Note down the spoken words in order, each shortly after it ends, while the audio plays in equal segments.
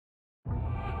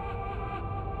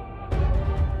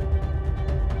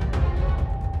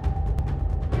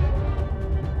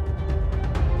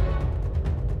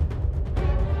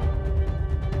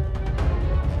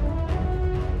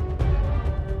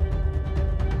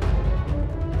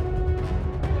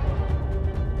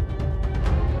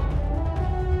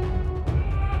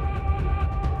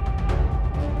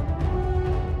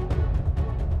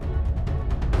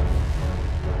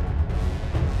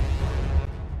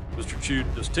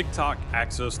does TikTok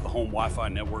access the home Wi-Fi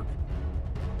network?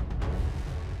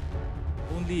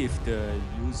 Only if the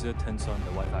user turns on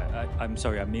the Wi-Fi. I'm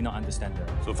sorry, I may not understand that.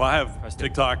 So if I have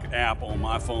TikTok app on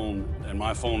my phone and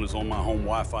my phone is on my home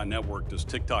Wi-Fi network, does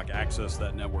TikTok access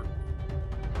that network?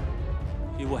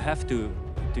 You will have to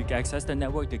access the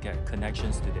network to get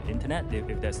connections to the internet,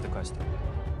 if that's the question.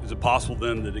 Is it possible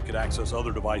then that it could access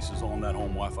other devices on that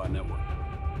home Wi-Fi network?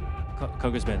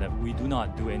 Congressman, we do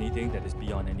not do anything that is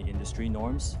beyond any industry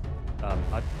norms.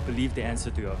 I believe the answer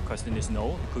to your question is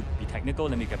no. It could be technical.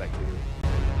 Let me get back to you.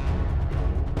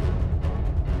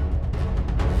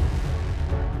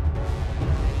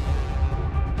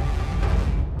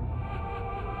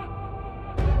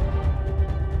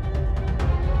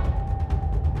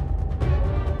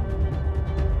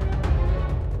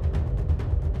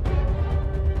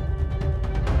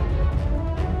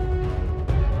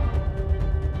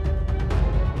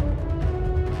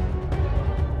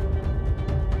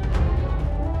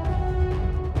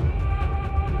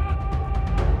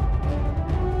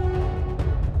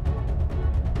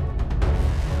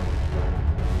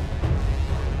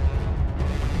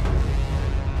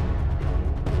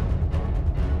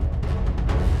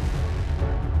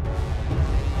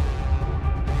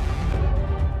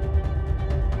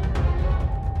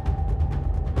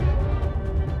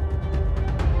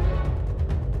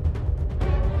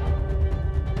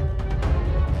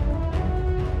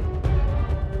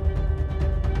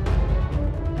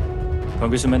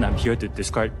 Congressman, I'm here to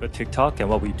describe TikTok and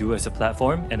what we do as a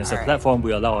platform. And as a platform,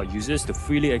 we allow our users to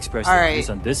freely express their views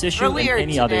on this issue and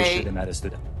any other issue that matters to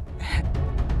them.